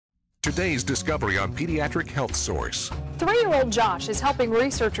Today's discovery on Pediatric Health Source. 3-year-old Josh is helping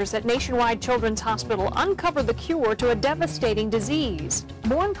researchers at Nationwide Children's Hospital uncover the cure to a devastating disease.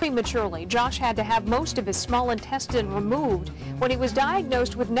 Born prematurely, Josh had to have most of his small intestine removed when he was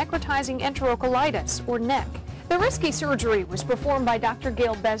diagnosed with necrotizing enterocolitis, or NEC. The risky surgery was performed by Dr.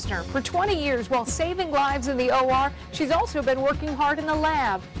 Gail Besner. For 20 years, while saving lives in the OR, she's also been working hard in the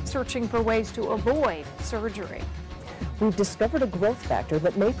lab, searching for ways to avoid surgery. We've discovered a growth factor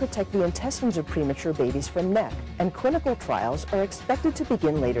that may protect the intestines of premature babies from NEC, and clinical trials are expected to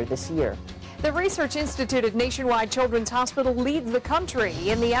begin later this year. The Research Institute at Nationwide Children's Hospital leads the country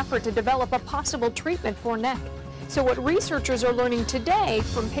in the effort to develop a possible treatment for NEC. So what researchers are learning today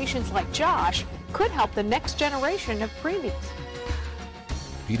from patients like Josh could help the next generation of preemies.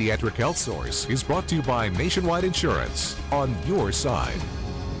 Pediatric Health Source is brought to you by Nationwide Insurance, on your side.